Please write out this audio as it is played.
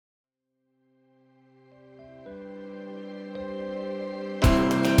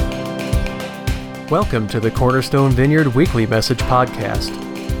Welcome to the Cornerstone Vineyard Weekly Message Podcast.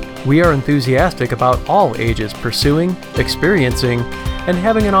 We are enthusiastic about all ages pursuing, experiencing, and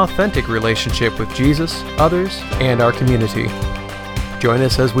having an authentic relationship with Jesus, others, and our community. Join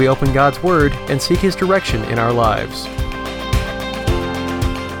us as we open God's Word and seek His direction in our lives.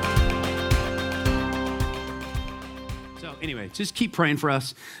 Anyway, just keep praying for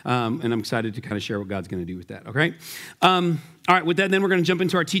us, and I'm excited to kind of share what God's going to do with that, okay? All right, with that, then we're going to jump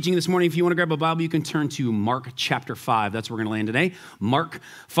into our teaching this morning. If you want to grab a Bible, you can turn to Mark chapter 5. That's where we're going to land today. Mark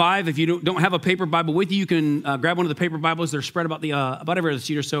 5. If you don't have a paper Bible with you, you can grab one of the paper Bibles. They're spread about every other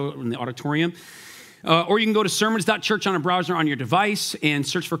seat or so in the auditorium. Or you can go to sermons.church on a browser on your device and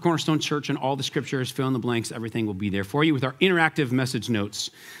search for Cornerstone Church, and all the scriptures, fill in the blanks, everything will be there for you with our interactive message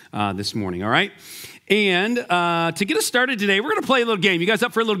notes this morning, all right? And to get us started today, we're going to play a little game. You guys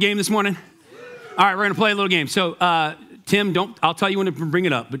up for a little game this morning? All right, we're going to play a little game. So, Tim, I'll tell you when to bring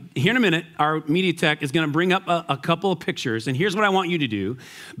it up. But here in a minute, our media tech is going to bring up a couple of pictures. And here's what I want you to do.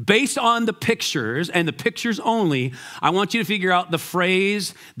 Based on the pictures and the pictures only, I want you to figure out the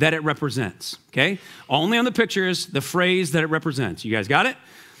phrase that it represents, okay? Only on the pictures, the phrase that it represents. You guys got it?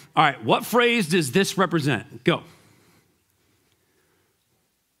 All right, what phrase does this represent? Go.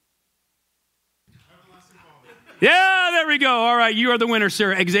 Yeah, there we go. All right, you are the winner,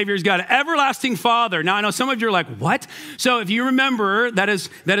 sir. Xavier's got it. Everlasting Father. Now, I know some of you are like, what? So if you remember, that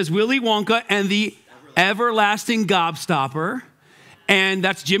is Willy Wonka and the Everlasting Gobstopper. And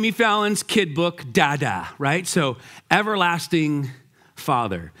that's Jimmy Fallon's kid book, Dada, right? So Everlasting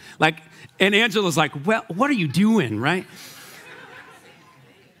Father. And Angela's like, well, what are you doing, right?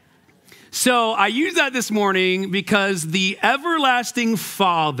 So I use that this morning because the Everlasting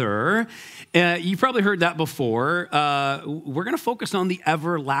Father, you probably heard that before. We're going to focus on the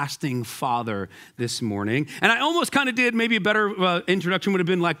everlasting Father this morning. And I almost kind of did, maybe a better introduction would have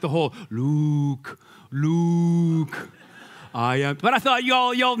been like the whole Luke, I am. But I thought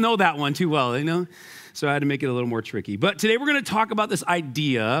y'all know that one too well, you know? So I had to make it a little more tricky. But today we're going to talk about this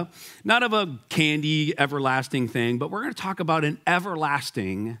idea, not of a candy everlasting thing, but we're going to talk about an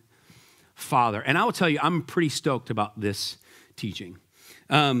everlasting Father. And I will tell you, I'm pretty stoked about this teaching.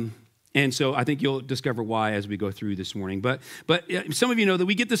 And so I think you'll discover why as we go through this morning. But some of you know that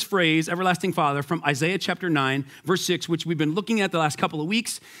we get this phrase, everlasting Father, from Isaiah chapter 9, verse 6, which we've been looking at the last couple of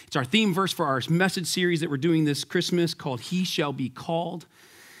weeks. It's our theme verse for our message series that we're doing this Christmas called He Shall Be Called.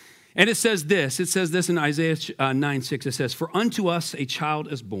 And it says this in Isaiah 9, 6, it says, "For unto us a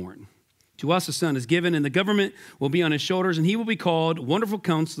child is born. To us a son is given, and the government will be on his shoulders, and he will be called Wonderful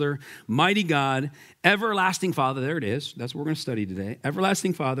Counselor, Mighty God, Everlasting Father." There it is. That's what we're going to study today.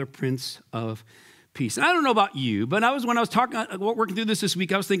 Everlasting Father, Prince of Peace. And I don't know about you, but when I was working through this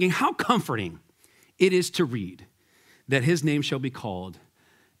week, I was thinking how comforting it is to read that his name shall be called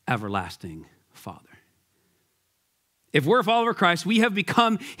Everlasting Father. If we're a follower of Christ, we have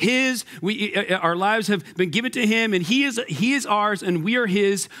become his, our lives have been given to him, and he is ours, and we are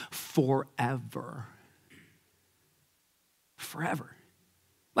his forever. Forever.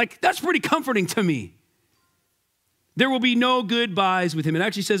 That's pretty comforting to me. There will be no goodbyes with him. It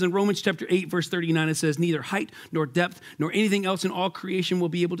actually says in Romans chapter 8, verse 39, it says, "Neither height nor depth nor anything else in all creation will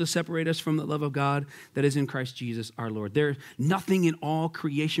be able to separate us from the love of God that is in Christ Jesus our Lord." Nothing in all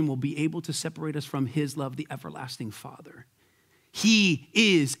creation will be able to separate us from his love, the everlasting Father. He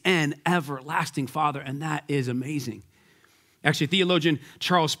is an everlasting Father, and that is amazing. Actually, theologian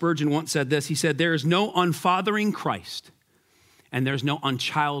Charles Spurgeon once said this. He said, "There is no unfathering Christ, and there's no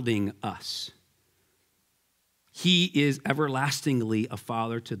unchilding us. He is everlastingly a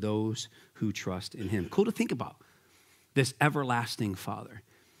father to those who trust in him." Cool to think about, this everlasting Father.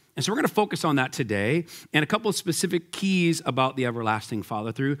 And so we're going to focus on that today and a couple of specific keys about the everlasting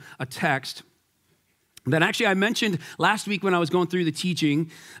Father through a text that actually I mentioned last week when I was going through the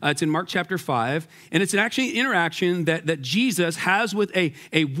teaching. It's in Mark chapter 5, and it's actually an interaction that Jesus has with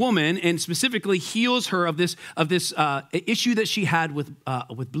a woman, and specifically heals her of this issue that she had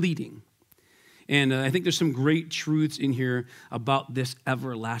with bleeding. And I think there's some great truths in here about this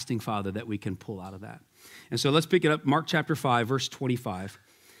everlasting Father that we can pull out of that. And so let's pick it up. Mark chapter 5, verse 25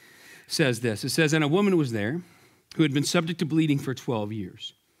 says this. It says, "And a woman was there who had been subject to bleeding for 12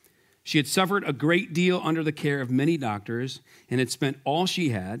 years. She had suffered a great deal under the care of many doctors and had spent all she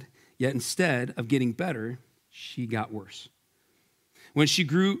had, yet instead of getting better, she got worse. When she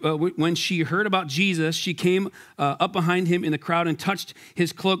heard about Jesus, she came up behind him in the crowd and touched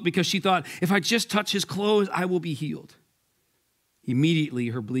his cloak because she thought, if I just touch his clothes, I will be healed. Immediately,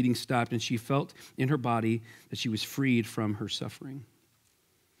 her bleeding stopped, and she felt in her body that she was freed from her suffering.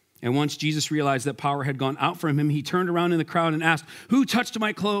 And once Jesus realized that power had gone out from him, he turned around in the crowd and asked, "Who touched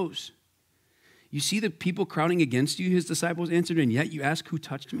my clothes?" You see the people crowding against you, his disciples answered, and yet you ask, who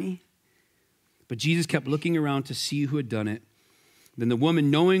touched me? But Jesus kept looking around to see who had done it. Then the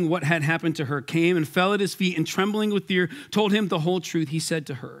woman, knowing what had happened to her, came and fell at his feet and trembling with fear, told him the whole truth. He said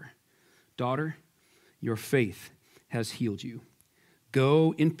to her, daughter, your faith has healed you.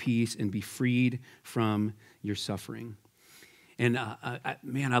 Go in peace and be freed from your suffering. And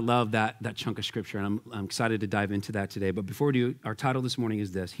man, I love that chunk of scripture, and I'm excited to dive into that today. But before we do, our title this morning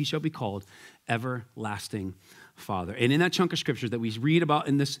is this: He shall be called Everlasting Father. And in that chunk of scripture that we read about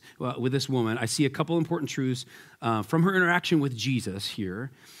in this with this woman, I see a couple important truths from her interaction with Jesus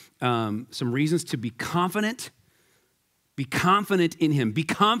here. Some reasons to be confident. Be confident in him. Be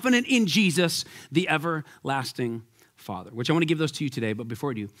confident in Jesus, the everlasting Father, which I want to give those to you today. But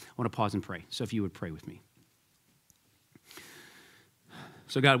before I do, I want to pause and pray. So if you would pray with me.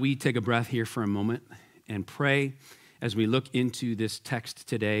 So God, we take a breath here for a moment and pray as we look into this text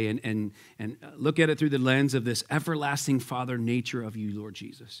today and look at it through the lens of this everlasting Father nature of you, Lord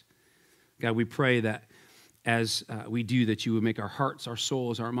Jesus. God, we pray that as we do, that you would make our hearts, our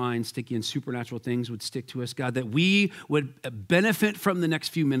souls, our minds sticky and supernatural things would stick to us, God, that we would benefit from the next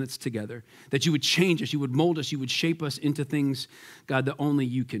few minutes together, that you would change us, you would mold us, you would shape us into things, God, that only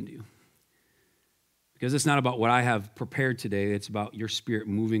you can do. Because it's not about what I have prepared today. It's about your Spirit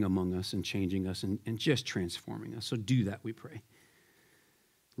moving among us and changing us and just transforming us. So do that, we pray.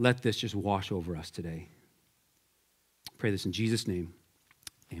 Let this just wash over us today. Pray this in Jesus' name.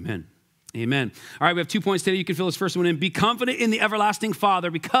 Amen. Amen. All right, we have 2 points today. You can fill this first one in. Be confident in the everlasting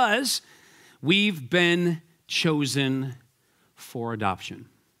Father because we've been chosen for adoption.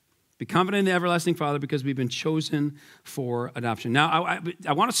 Be confident in the everlasting Father because we've been chosen for adoption. Now,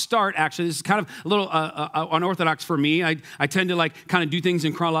 I want to start, actually, this is kind of a little unorthodox for me. I tend to kind of do things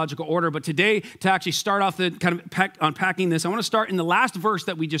in chronological order, but today, to actually start off the kind of unpacking this, I want to start in the last verse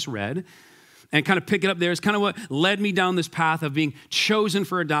that we just read and kind of pick it up there. It's kind of what led me down this path of being chosen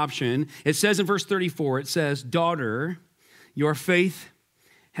for adoption. It says in verse 34, it says, daughter, your faith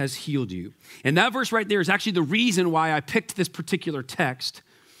has healed you. And that verse right there is actually the reason why I picked this particular text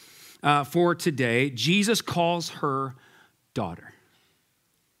for today. Jesus calls her daughter.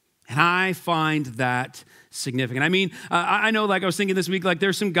 And I find that significant. I mean, I know, I was thinking this week,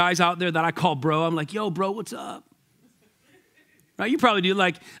 there's some guys out there that I call bro. I'm like, yo, bro, what's up? Right? You probably do.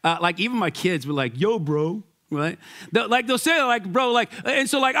 Even my kids were like, yo, bro. Right? They'll say bro, and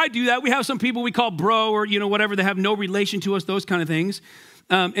so I do that. We have some people we call bro or, whatever. They have no relation to us, those kind of things.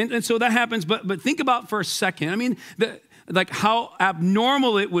 And so that happens. But think about for a second. I mean, how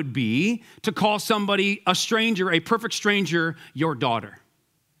abnormal it would be to call somebody, a stranger, a perfect stranger, your daughter.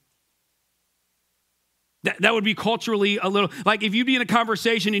 That would be culturally a little, if you'd be in a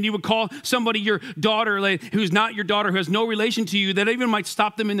conversation and you would call somebody your daughter, who's not your daughter, who has no relation to you, that even might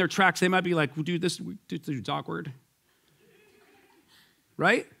stop them in their tracks. They might be like, well, dude, this is awkward.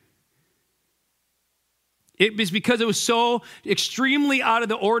 Right? It was because it was so extremely out of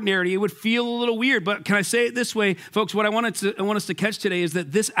the ordinary, it would feel a little weird. But can I say it this way, folks? What I want us to catch today is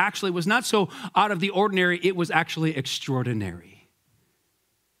that this actually was not so out of the ordinary, it was actually extraordinary.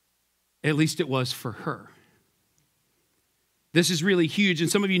 At least it was for her. This is really huge, and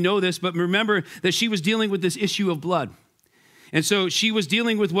some of you know this, but remember that she was dealing with this issue of blood. And so she was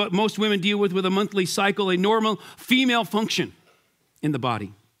dealing with what most women deal with a monthly cycle, a normal female function in the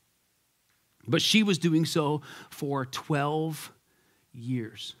body. But she was doing so for 12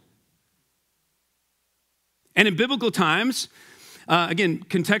 years. And in biblical times, again,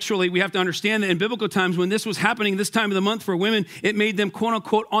 contextually, we have to understand that in biblical times, when this was happening this time of the month for women, it made them, quote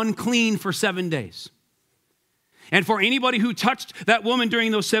unquote, unclean for 7 days. And for anybody who touched that woman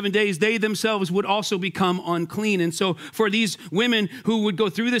during those 7 days, they themselves would also become unclean. And so for these women who would go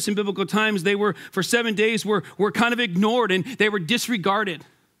through this in biblical times, they were, for 7 days, were kind of ignored and they were disregarded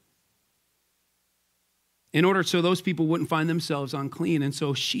in order so those people wouldn't find themselves unclean. And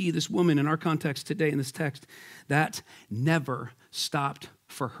so this woman in our context today in this text, that never stopped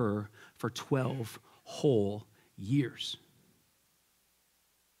for her for 12 whole years.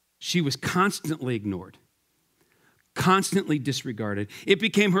 She was constantly ignored, constantly disregarded. It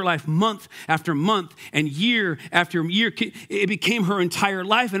became her life month after month and year after year. It became her entire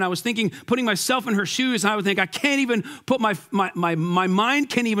life. And I was thinking, putting myself in her shoes, I would think, I can't even put my mind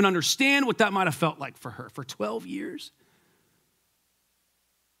can't even understand what that might have felt like for her for 12 years.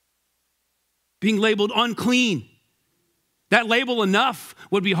 Being labeled unclean. That label enough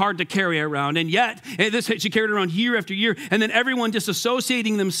would be hard to carry around. And yet, she carried it around year after year. And then everyone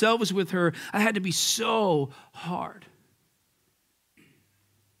disassociating themselves with her. I had to be so hard.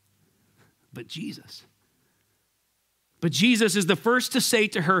 But Jesus, But Jesus is the first to say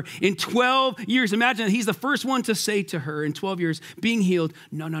to her in 12 years, imagine that he's the first one to say to her in 12 years, being healed,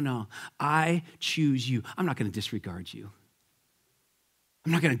 no, I choose you. I'm not going to disregard you.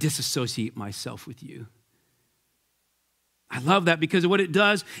 I'm not going to disassociate myself with you. I love that because what it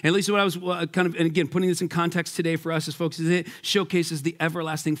does, at least what I was and again, putting this in context today for us as folks, is it showcases the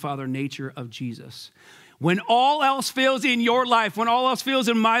everlasting Father nature of Jesus. When all else fails in your life, when all else fails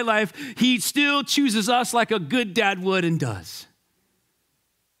in my life, he still chooses us like a good dad would and does.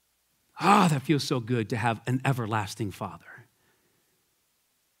 That feels so good to have an everlasting Father.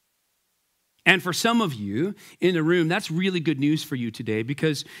 And for some of you in the room, that's really good news for you today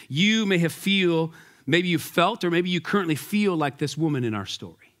because you may have maybe you felt or maybe you currently feel like this woman in our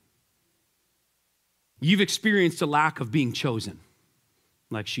story. You've experienced a lack of being chosen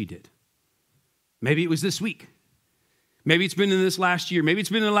like she did. Maybe it was this week. Maybe it's been in this last year. Maybe it's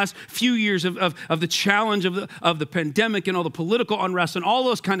been in the last few years of the challenge of the pandemic and all the political unrest and all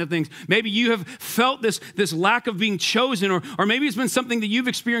those kind of things. Maybe you have felt this lack of being chosen, or maybe it's been something that you've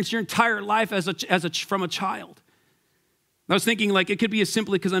experienced your entire life from a child. I was thinking like it could be as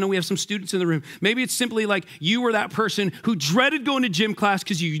simply, because I know we have some students in the room, maybe it's simply like you were that person who dreaded going to gym class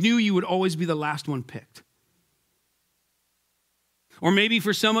because you knew you would always be the last one picked. Or maybe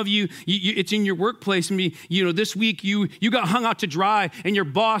for some of you, it's in your workplace. This week you got hung out to dry and your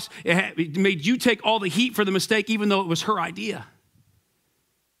boss made you take all the heat for the mistake, even though it was her idea.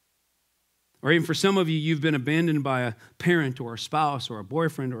 Or even for some of you, you've been abandoned by a parent or a spouse or a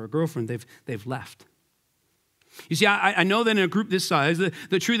boyfriend or a girlfriend. They've left. You see, I know that in a group this size, the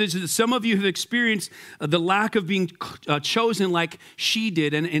truth is that some of you have experienced the lack of being chosen like she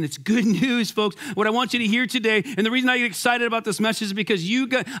did, and it's good news, folks. What I want you to hear today, and the reason I get excited about this message is because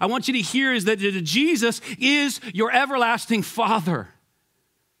I want you to hear is that Jesus is your everlasting Father.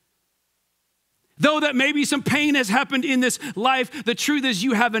 Though that maybe some pain has happened in this life, the truth is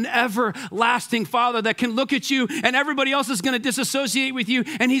you have an everlasting Father that can look at you, and everybody else is going to disassociate with you,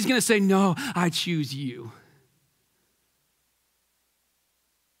 and he's going to say, no, I choose you.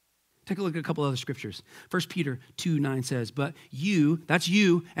 Take a look at a couple other scriptures. 1 Peter 2:9 says, but you, that's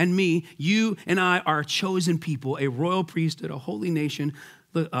you and me, you and I are a chosen people, a royal priesthood, a holy nation.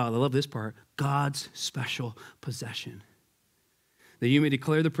 I love this part, God's special possession. That you may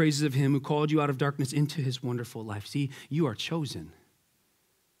declare the praises of him who called you out of darkness into his wonderful life. See, you are chosen.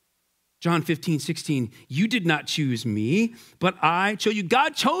 John 15:16, you did not choose me, but I chose you.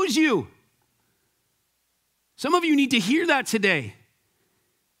 God chose you. Some of you need to hear that today.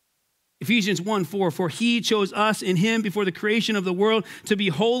 Ephesians 1:4, for he chose us in him before the creation of the world to be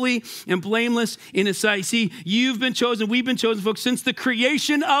holy and blameless in his sight. See, you've been chosen, we've been chosen, folks, since the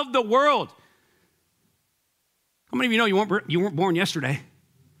creation of the world. How many of you know you weren't born yesterday?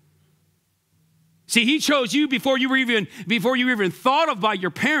 See, he chose you before you were even thought of by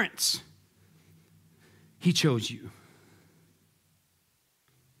your parents. He chose you.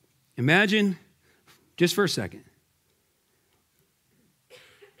 Imagine, just for a second,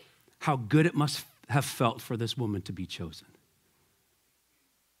 how good it must have felt for this woman to be chosen.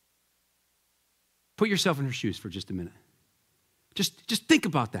 Put yourself in her shoes for just a minute. Just think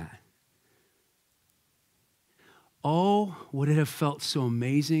about that. Oh, would it have felt so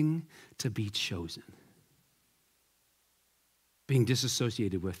amazing to be chosen? Being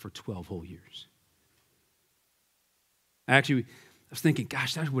disassociated with for 12 whole years. I was thinking,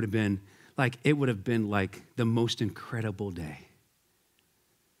 gosh, that would have been like the most incredible day.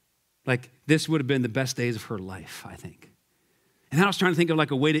 Like, this would have been the best days of her life, I think. And then I was trying to think of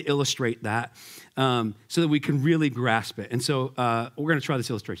like a way to illustrate that so that we can really grasp it. And so we're going to try this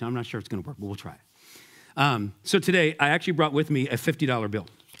illustration. I'm not sure if it's going to work, but we'll try it. So today, I actually brought with me a $50 bill.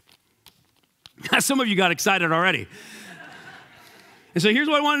 Some of you got excited already. And so here's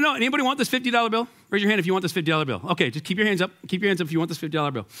what I want to know. Anybody want this $50 bill? Raise your hand if you want this $50 bill. Okay, just keep your hands up. Keep your hands up if you want this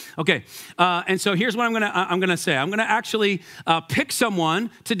 $50 bill. Okay, and so here's what I'm gonna say. I'm gonna actually pick someone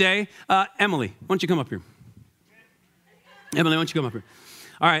today. Emily, why don't you come up here? Emily, why don't you come up here?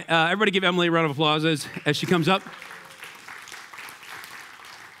 All right, everybody give Emily a round of applause as she comes up.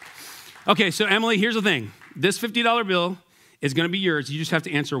 Okay, so Emily, here's the thing. This $50 bill is gonna be yours. You just have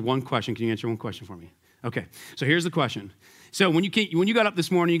to answer one question. Can you answer one question for me? Okay, so here's the question. So when you got up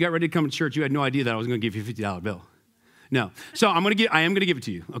this morning, you got ready to come to church, you had no idea that I was going to give you a $50 bill. No. So I am going to give it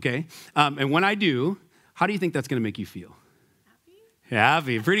to you, okay? And when I do, how do you think that's going to make you feel?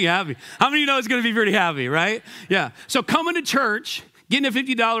 Happy, pretty happy. How many of you know it's going to be pretty happy, right? Yeah. So coming to church, getting a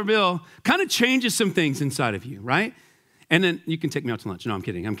 $50 bill kind of changes some things inside of you, right? And then you can take me out to lunch. No, I'm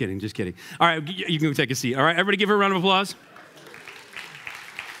kidding, just kidding. All right, you can go take a seat. All right, everybody give her a round of applause.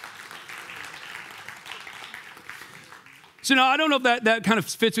 So now I don't know if that kind of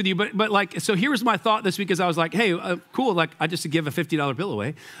fits with you, but like, so here was my thought this week as I was like, hey, cool, like I just give a $50 bill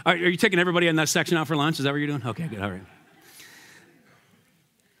away. Are you taking everybody in that section out for lunch? Is that what you're doing? Okay, good, all right.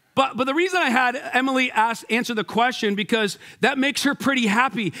 But the reason I had Emily answer the question, because that makes her pretty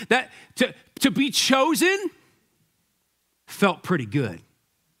happy, that to be chosen felt pretty good.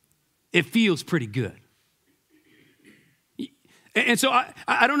 It feels pretty good. And so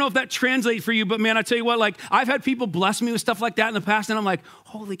I don't know if that translates for you, but man, I tell you what, like I've had people bless me with stuff like that in the past, and I'm like,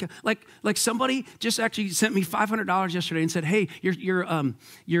 holy God, like somebody just actually sent me $500 yesterday and said, hey,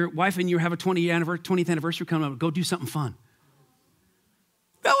 your wife and you have a 20th anniversary coming up, go do something fun.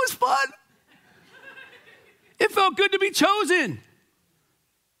 That was fun. It felt good to be chosen.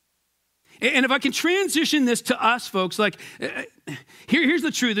 And if I can transition this to us, folks, like here's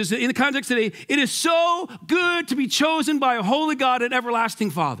the truth. In the context today, it is so good to be chosen by a holy God and everlasting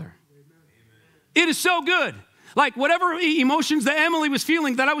Father. It is so good. Like whatever emotions that Emily was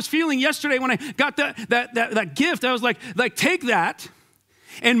feeling, that I was feeling yesterday when I got that gift, I was like take that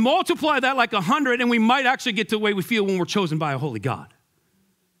and multiply that like 100, and we might actually get to the way we feel when we're chosen by a holy God.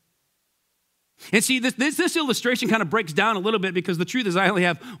 And see, this illustration kind of breaks down a little bit, because the truth is I only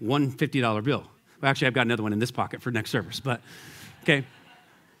have one $50 bill. Well, actually, I've got another one in this pocket for next service, but okay.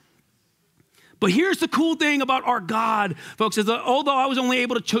 But here's the cool thing about our God, folks, is that although I was only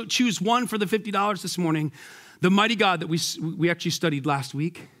able to choose one for the $50 this morning, the mighty God that we actually studied last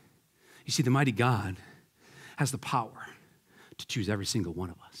week, you see, the mighty God has the power to choose every single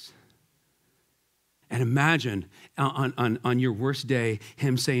one of us. And imagine on your worst day,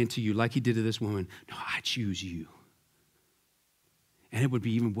 him saying to you, like he did to this woman, no, I choose you. And it would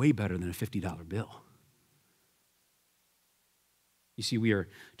be even way better than a $50 bill. You see, we are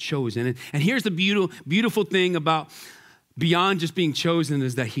chosen. And here's the beautiful thing about beyond just being chosen,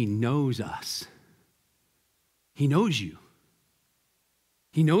 is that he knows us. He knows you.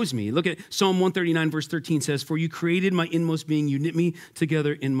 He knows me. Look at Psalm 139, verse 13 says, for you created my inmost being. You knit me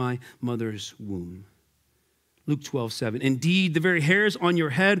together in my mother's womb. Luke 12:7. Indeed, the very hairs on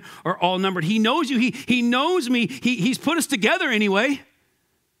your head are all numbered. He knows you. He knows me. He's put us together anyway.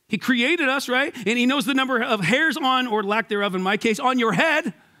 He created us, right? And he knows the number of hairs on, or lack thereof in my case, on your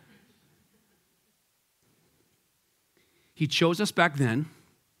head. He chose us back then.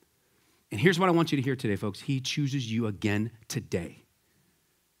 And here's what I want you to hear today, folks. He chooses you again today.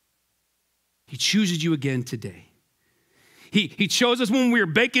 He chooses you again today. He chose us when we were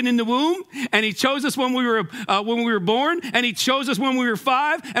baking in the womb, and he chose us when we were born, and he chose us when we were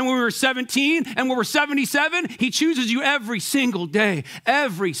 5, and when we were 17, and when we're 77. He chooses you every single day.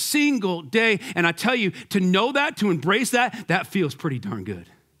 And I tell you, to know that, to embrace that feels pretty darn good.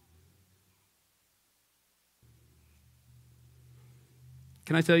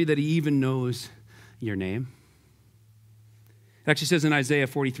 Can I tell you that he even knows your name? It actually says in Isaiah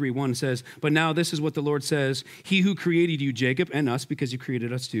 43:1 says, but now this is what the Lord says, he who created you, Jacob, and us, because you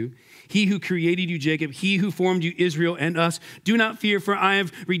created us too. He who created you, Jacob, he who formed you, Israel, and us. Do not fear, for I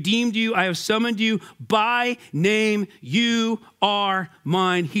have redeemed you. I have summoned you by name. You are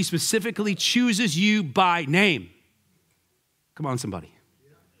mine. He specifically chooses you by name. Come on, somebody.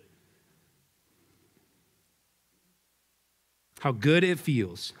 How good it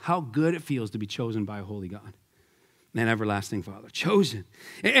feels to be chosen by a holy God. And everlasting Father, chosen.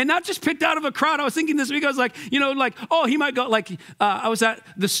 And not just picked out of a crowd. I was thinking this week, I was like, oh, he might go, I was at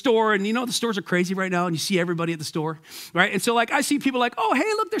the store, and the stores are crazy right now, and you see everybody at the store, right? And so I see people like, oh, hey,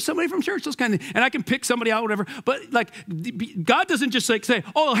 look, there's somebody from church, those kind of, and I can pick somebody out, whatever. But God doesn't just say,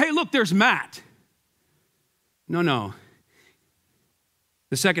 oh, hey, look, there's Matt. No.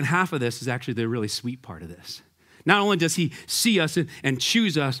 The second half of this is actually the really sweet part of this. Not only does he see us and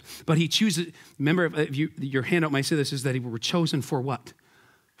choose us, but he chooses, remember, if your handout might say this, is that we were chosen for what?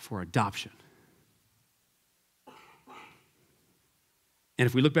 For adoption. And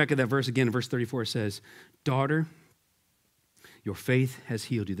if we look back at that verse again, in verse 34, it says, daughter, your faith has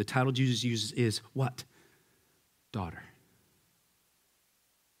healed you. The title Jesus uses is what? Daughter.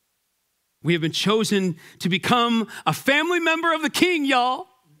 We have been chosen to become a family member of the King, y'all.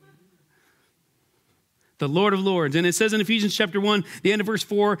 The Lord of Lords. And it says in Ephesians chapter 1, the end of verse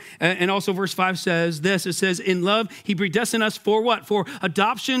 4, and also verse 5 says this. It says, in love, he predestined us for what? For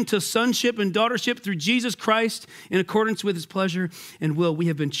adoption to sonship and daughtership through Jesus Christ in accordance with his pleasure and will. We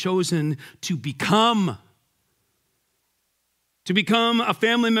have been chosen to become a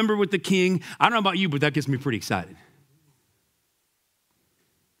family member with the King. I don't know about you, but that gets me pretty excited.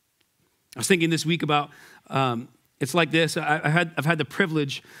 I was thinking this week about, it's like this. I've had the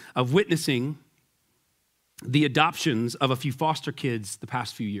privilege of witnessing the adoptions of a few foster kids the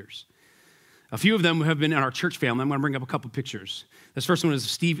past few years. A few of them have been in our church family. I'm going to bring up a couple pictures. This first one is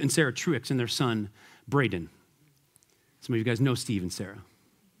Steve and Sarah Truex and their son, Braden. Some of you guys know Steve and Sarah.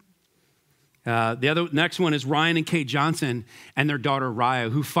 The next one is Ryan and Kate Johnson and their daughter,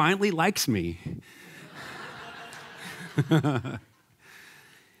 Raya, who finally likes me.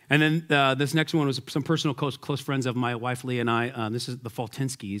 And then this next one was some personal close friends of my wife, Leah, and I. This is the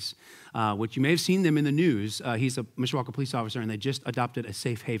Faltinskis, which you may have seen them in the news. He's a Mishawaka police officer, and they just adopted a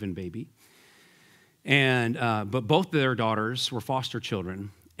safe haven baby. And but both of their daughters were foster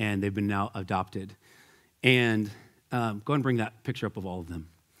children, and they've been now adopted. And go ahead and bring that picture up of all of them.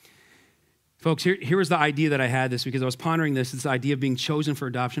 Folks, here was the idea that I had this because I was pondering this idea of being chosen for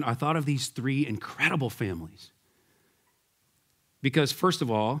adoption. I thought of these three incredible families. Because first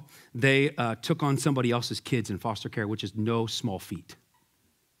of all, they took on somebody else's kids in foster care, which is no small feat.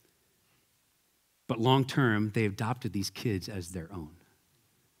 But long term, they adopted these kids as their own.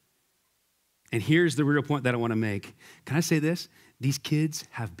 And here's the real point that I want to make. Can I say this? These kids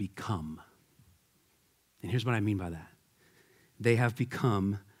have become. And here's what I mean by that. They have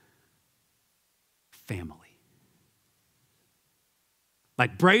become family.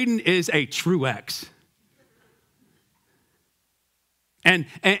 Like Braden is a true ex. And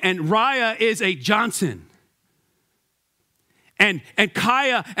Raya is a Johnson. And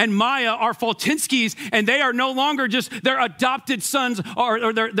Kaya and Maya are Faltinskis, and they are no longer just their adopted sons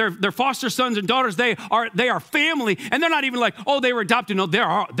or their foster sons and daughters. They are family, and they're not even like, oh, they were adopted. No,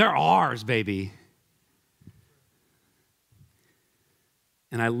 they're ours, baby.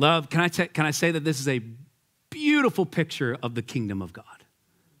 And I love. Can I say that this is a beautiful picture of the kingdom of God?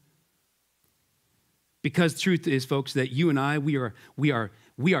 Because the truth is, folks, that you and I, we are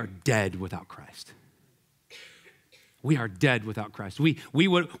dead without Christ. We are dead without Christ. We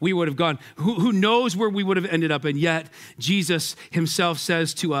would have gone, who knows where we would have ended up, and yet Jesus himself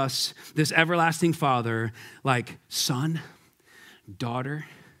says to us, this everlasting Father, like, son, daughter,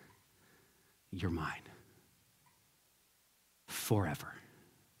 you're mine forever.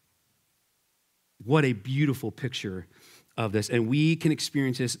 What a beautiful picture of this. And we can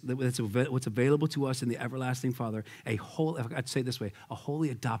experience this, what's available to us in the everlasting Father. I'd say it this way, a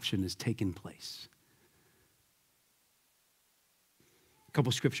holy adoption has taken place. A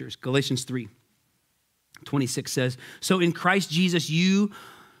couple scriptures. Galatians 3:26 says, so in Christ Jesus,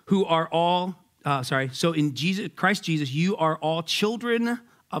 Christ Jesus, you are all children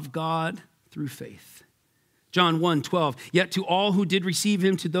of God through faith. John 1:12, yet to all who did receive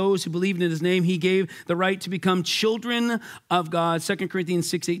him, to those who believed in his name, he gave the right to become children of God. 2 Corinthians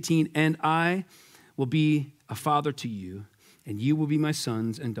 6:18, and I will be a father to you, and you will be my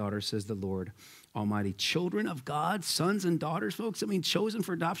sons and daughters, says the Lord Almighty. Children of God, sons and daughters, folks, chosen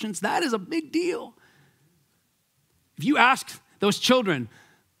for adoptions, that is a big deal. If you ask those children,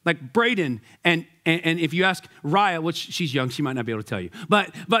 like Braden, and if you ask Raya, which she's young, she might not be able to tell you,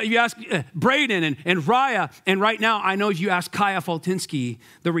 but if you ask Braden and Raya, and right now I know if you ask Kaya Faltinski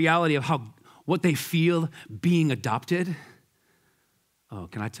the reality of what they feel being adopted, oh,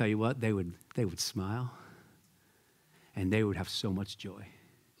 can I tell you what? They would smile, and they would have so much joy.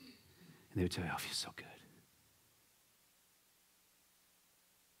 And they would tell you, oh, it feels so good.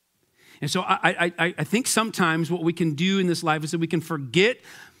 And so I think sometimes what we can do in this life is that we can forget,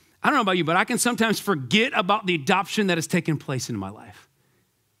 I don't know about you, but I can sometimes forget about the adoption that has taken place in my life.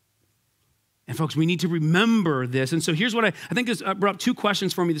 And folks, we need to remember this. And so here's what I think this brought up two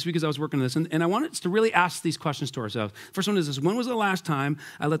questions for me this week as I was working on this. And I wanted us to really ask these questions to ourselves. First one is this: when was the last time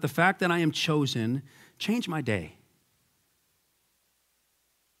I let the fact that I am chosen change my day?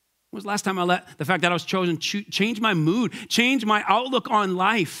 When was the last time I let the fact that I was chosen change my mood, change my outlook on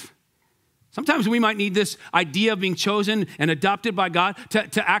life? Sometimes we might need this idea of being chosen and adopted by God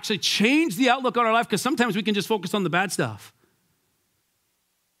to actually change the outlook on our life, because sometimes we can just focus on the bad stuff.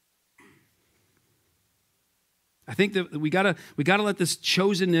 I think that we gotta let this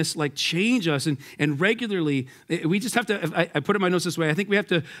chosenness change us, and regularly we just have to. I put it in my notes this way. I think we have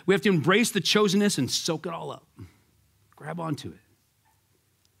to embrace the chosenness and soak it all up, grab onto it.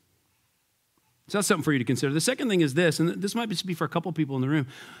 So that's something for you to consider. The second thing is this, and this might just be for a couple people in the room.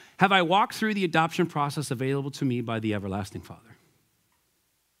 Have I walked through the adoption process available to me by the everlasting Father?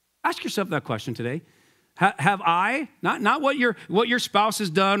 Ask yourself that question today. Have I, not what your spouse has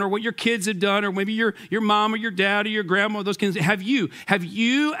done or what your kids have done or maybe your mom or your dad or your grandma, those kinds of, have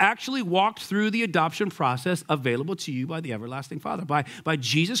you actually walked through the adoption process available to you by the everlasting Father, by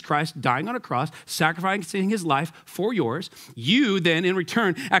Jesus Christ dying on a cross, sacrificing his life for yours, you then in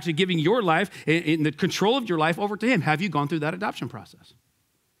return actually giving your life, in the control of your life over to him? Have you gone through that adoption process?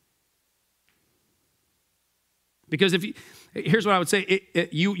 Because Here's what I would say.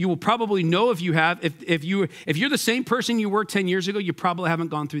 You will probably know if you have. If you're the same person you were 10 years ago, you probably haven't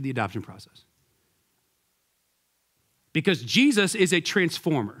gone through the adoption process. Because Jesus is a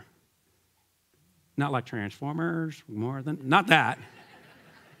transformer. Not like Transformers, not that.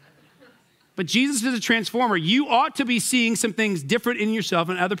 But Jesus is a transformer. You ought to be seeing some things different in yourself,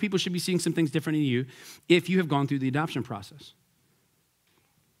 and other people should be seeing some things different in you if you have gone through the adoption process.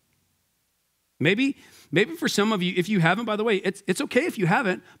 Maybe for some of you, if you haven't, by the way, it's okay if you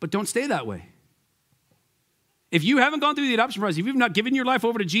haven't, but don't stay that way. If you haven't gone through the adoption process, if you've not given your life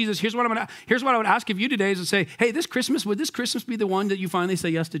over to Jesus, here's what I would ask of you today is to say, hey, would this Christmas be the one that you finally say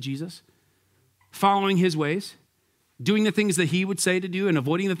yes to Jesus? Following his ways, doing the things that he would say to do and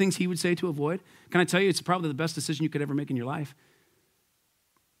avoiding the things he would say to avoid. Can I tell you, it's probably the best decision you could ever make in your life.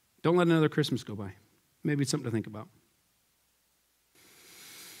 Don't let another Christmas go by. Maybe it's something to think about.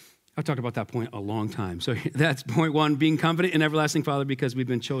 I've talked about that point a long time. So that's point one, being confident in everlasting Father because we've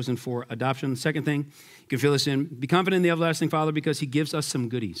been chosen for adoption. Second thing, you can fill this in, be confident in the everlasting Father because he gives us some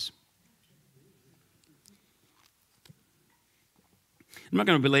goodies. I'm not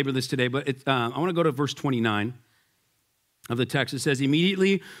going to belabor this today, but I want to go to verse 29 of the text. It says,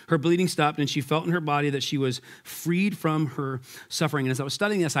 immediately her bleeding stopped and she felt in her body that she was freed from her suffering. And as I was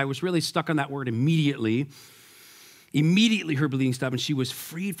studying this, I was really stuck on that word immediately. Immediately her bleeding stopped and she was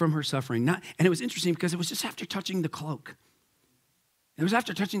freed from her suffering. And it was interesting because it was just after touching the cloak. It was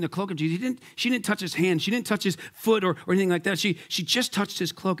after touching the cloak of Jesus. She didn't touch his hand. She didn't touch his foot or anything like that. She just touched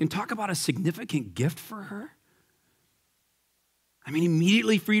his cloak. And talk about a significant gift for her. I mean,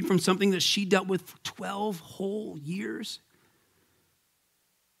 immediately freed from something that she dealt with for 12 whole years.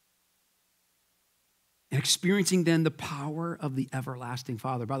 And experiencing then the power of the everlasting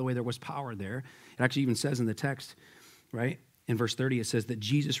Father. By the way, there was power there. It actually even says in the text, right? In verse 30, it says that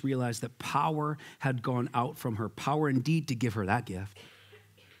Jesus realized that power had gone out from her. Power indeed to give her that gift.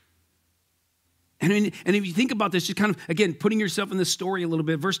 And if you think about this, just kind of, again, putting yourself in the story a little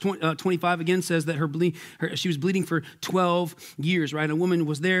bit, verse 25 again says that she was bleeding for 12 years, right? A woman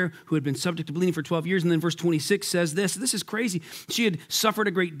was there who had been subject to bleeding for 12 years. And then verse 26 says this is crazy. She had suffered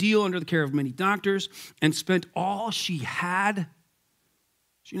a great deal under the care of many doctors and spent all she had.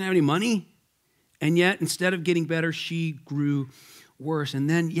 She didn't have any money. And yet, instead of getting better, she grew worse. And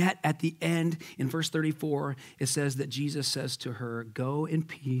then yet at the end, in verse 34, it says that Jesus says to her, go in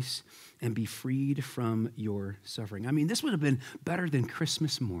peace and be freed from your suffering. I mean, this would have been better than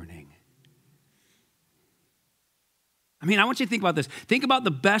Christmas morning. I mean, I want you to think about this. Think about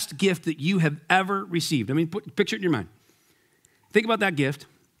the best gift that you have ever received. I mean, picture it in your mind. Think about that gift.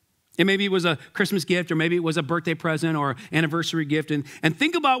 And maybe it was a Christmas gift, or maybe it was a birthday present or anniversary gift. And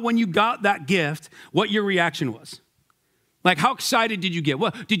think about when you got that gift, what your reaction was. Like, how excited did you get?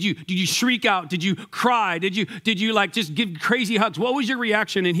 What did you shriek out? Did you cry? Did you like just give crazy hugs? What was your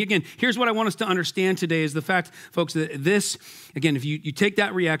reaction? And again, here's what I want us to understand today is the fact, folks, that this, again, if you take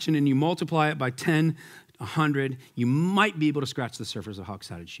that reaction and you multiply it by 10, 100, you might be able to scratch the surface of how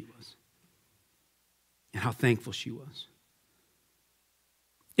excited she was and how thankful she was.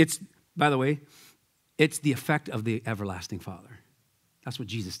 It's, by the way, it's the effect of the everlasting Father. That's what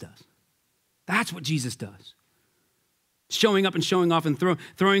Jesus does. That's what Jesus does. Showing up and showing off and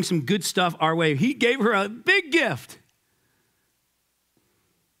throwing some good stuff our way. He gave her a big gift.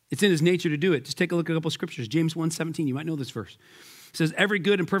 It's in his nature to do it. Just take a look at a couple of scriptures. James 1:17, you might know this verse. It says, every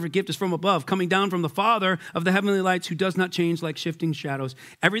good and perfect gift is from above, coming down from the Father of the heavenly lights, who does not change like shifting shadows.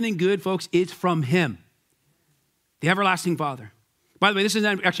 Everything good, folks, is from him, the everlasting Father. By the way, this is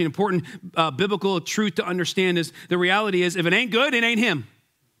actually an important biblical truth to understand is the reality is if it ain't good, it ain't him.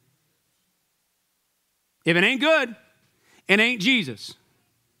 If it ain't good, it ain't Jesus.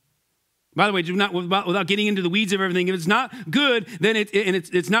 By the way, without getting into the weeds of everything, if it's not good, then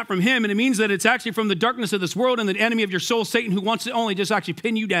it's not from him, and it means that it's actually from the darkness of this world and the enemy of your soul, Satan, who wants to only just actually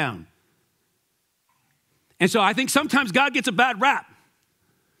pin you down. And so I think sometimes God gets a bad rap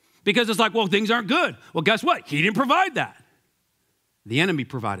because it's like, well, things aren't good. Well, guess what? He didn't provide that. The enemy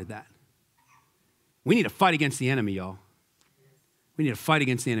provided that. We need to fight against the enemy, y'all. We need to fight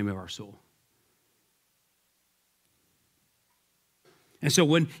against the enemy of our soul. And so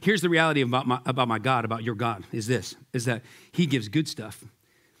here's the reality about my God, about your God, is that he gives good stuff.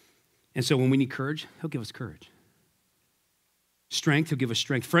 And so when we need courage, he'll give us courage. Strength, he'll give us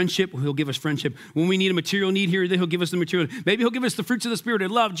strength. Friendship, he'll give us friendship. When we need a material need here, he'll give us the material. Maybe he'll give us the fruits of the Spirit,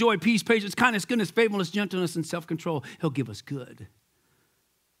 love, joy, peace, patience, kindness, goodness, faithfulness, gentleness, and self-control. He'll give us good.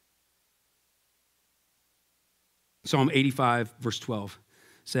 Psalm 85, verse 12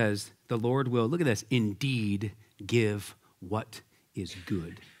 says, the Lord will, look at this, indeed give what is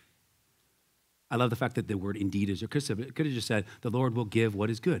good. I love the fact that the word indeed is, it could have just said, the Lord will give what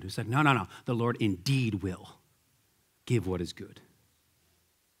is good. It's like, no. The Lord indeed will give what is good.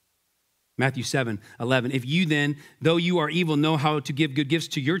 Matthew 7:11, if you then, though you are evil, know how to give good gifts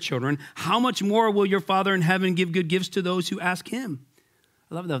to your children, how much more will your Father in heaven give good gifts to those who ask him?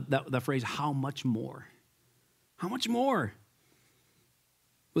 I love that phrase, how much more? How much more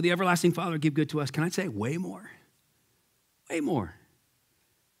will the everlasting Father give good to us? Can I say way more? Way more.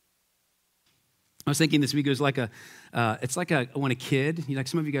 I was thinking this week, it was like when a kid, like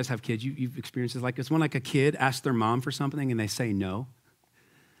some of you guys have kids, you've experienced this, like it's when like a kid asks their mom for something and they say no.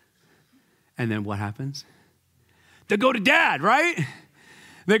 And then what happens? They go to dad, right?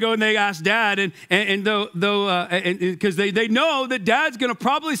 They go and they ask dad, and because they know that dad's going to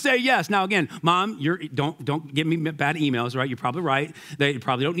probably say yes. Now again, mom, don't give me bad emails, right? You're probably right. They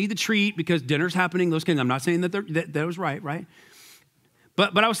probably don't need the treat because dinner's happening. Those kinds. I'm not saying that was right?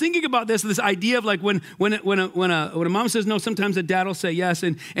 But I was thinking about this idea of like when a mom says no, sometimes a dad will say yes,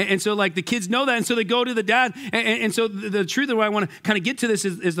 and so like the kids know that, and so they go to the dad, and so the truth of what I want to kind of get to this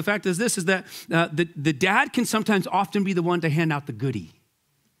is the fact is that the dad can sometimes often be the one to hand out the goodie.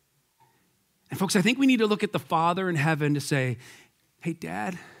 And folks, I think we need to look at the Father in heaven to say, hey,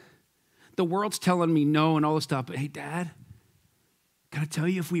 Dad, the world's telling me no and all this stuff, but hey, Dad, can I tell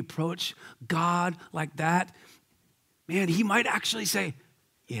you, if we approach God like that, man, he might actually say,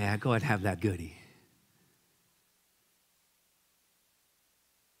 yeah, go ahead and have that goodie.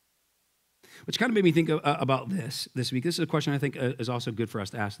 Which kind of made me think about this week. This is a question I think is also good for us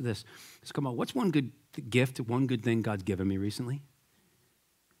to ask this. So come on, what's one good gift, one good thing God's given me recently?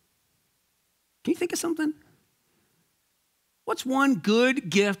 Can you think of something? What's one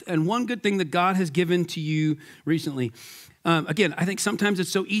good gift and one good thing that God has given to you recently? Again, I think sometimes it's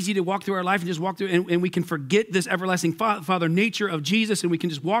so easy to walk through our life and just walk through, and we can forget this everlasting Father nature of Jesus, and we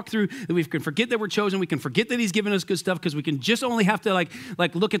can just walk through, and we can forget that we're chosen. We can forget that he's given us good stuff because we can just only have to like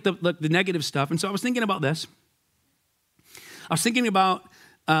look at the negative stuff. And so I was thinking about this. I was thinking about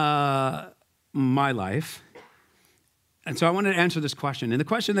my life. And so I wanted to answer this question. And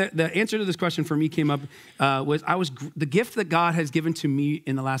the answer to this question for me came up was the gift that God has given to me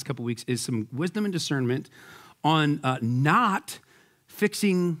in the last couple of weeks is some wisdom and discernment on not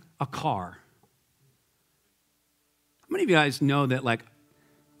fixing a car. How many of you guys know that like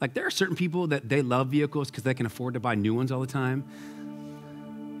there are certain people that they love vehicles because they can afford to buy new ones all the time?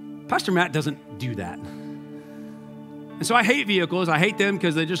 Pastor Matt doesn't do that. And so I hate vehicles. I hate them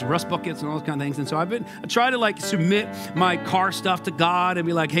because they just rust buckets and all those kind of things. And so I try to like submit my car stuff to God and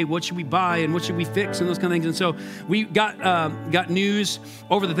be like, hey, what should we buy and what should we fix and those kind of things. And so we got news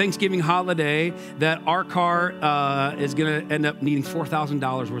over the Thanksgiving holiday that our car is going to end up needing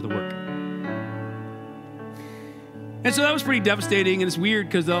 $4,000 worth of work. And so that was pretty devastating, and it's weird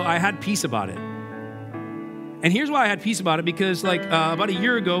because though I had peace about it. And here's why I had peace about it, because like about a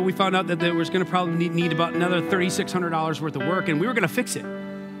year ago, we found out that there was going to probably need about another $3,600 worth of work, and we were going to fix it.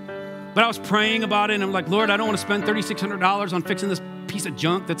 But I was praying about it, and I'm like, Lord, I don't want to spend $3,600 on fixing this piece of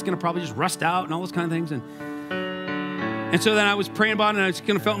junk that's going to probably just rust out and all those kind of things. And so then I was praying about it, and I just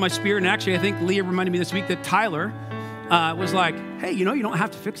kind of felt in my spirit. And actually, I think Leah reminded me this week that Tyler was like, hey, you don't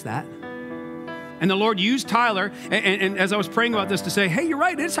have to fix that. And the Lord used Tyler, and as I was praying about this, to say, hey, you're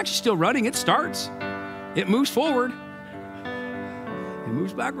right, it's actually still running. It starts. It moves forward. It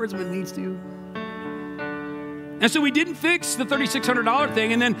moves backwards when it needs to. And so we didn't fix the $3,600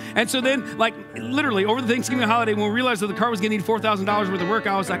 thing. And so then, like, literally over the Thanksgiving holiday, when we realized that the car was going to need $4,000 worth of work,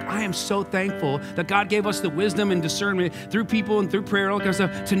 I was like, I am so thankful that God gave us the wisdom and discernment through people and through prayer and all that kind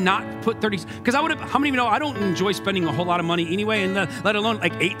of stuff to not put because how many of you know I don't enjoy spending a whole lot of money anyway, and let alone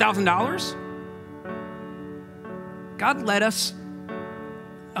like $8,000? God led us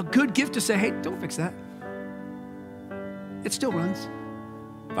a good gift to say, hey, don't fix that. It still runs.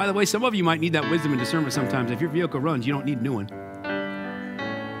 By the way, some of you might need that wisdom and discernment sometimes. If your vehicle runs, you don't need a new one.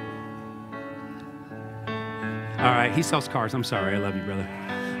 All right, he sells cars. I'm sorry. I love you, brother.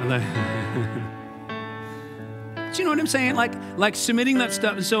 But you know what I'm saying? Like submitting that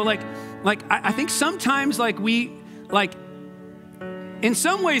stuff. And so I think sometimes in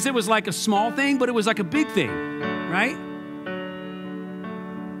some ways it was like a small thing, but it was like a big thing, right?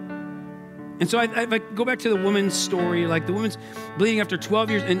 And so I go back to the woman's story, like the woman's bleeding after 12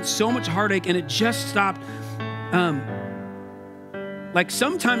 years and so much heartache, and it just stopped. Like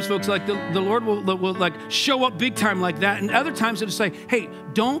sometimes folks, like the Lord will like show up big time like that. And other times it'll say, hey,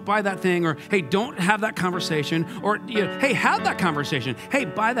 don't buy that thing, or hey, don't have that conversation, or hey, have that conversation. Hey,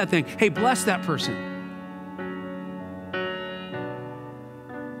 buy that thing. Hey, bless that person.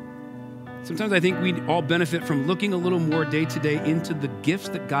 Sometimes I think we all benefit from looking a little more day to day into the gifts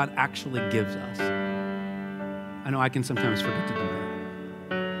that God actually gives us. I know I can sometimes forget to do that.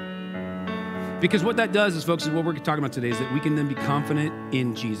 Because what that does is, folks, is what we're talking about today, is that we can then be confident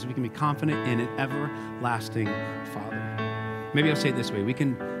in Jesus. We can be confident in an everlasting Father. Maybe I'll say it this way. We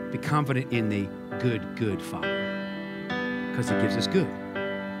can be confident in a good Father because he gives us good.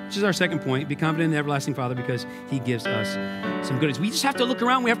 Which is our second point. Be confident in the everlasting Father because he gives us some goodies. We just have to look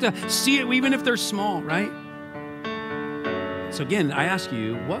around. We have to see it even if they're small, right? So again, I ask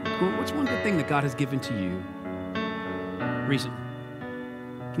you, what's one good thing that God has given to you recently?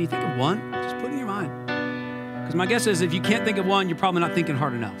 Can you think of one? Just put it in your mind. Because my guess is if you can't think of one, you're probably not thinking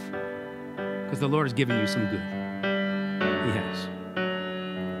hard enough. Because the Lord has given you some good. He has.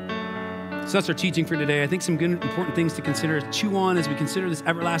 So that's our teaching for today. I think some good, important things to consider, chew on as we consider this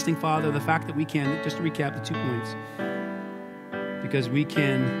everlasting Father, the fact that we can, just to recap the 2 points, because we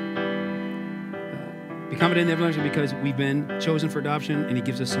can be confident in the everlasting because we've been chosen for adoption and he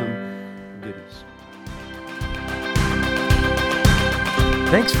gives us some goodies.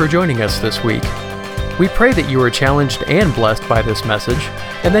 Thanks for joining us this week. We pray that you are challenged and blessed by this message,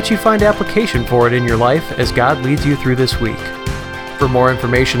 and that you find application for it in your life as God leads you through this week. For more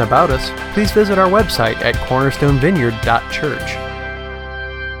information about us, please visit our website at cornerstonevineyard.church.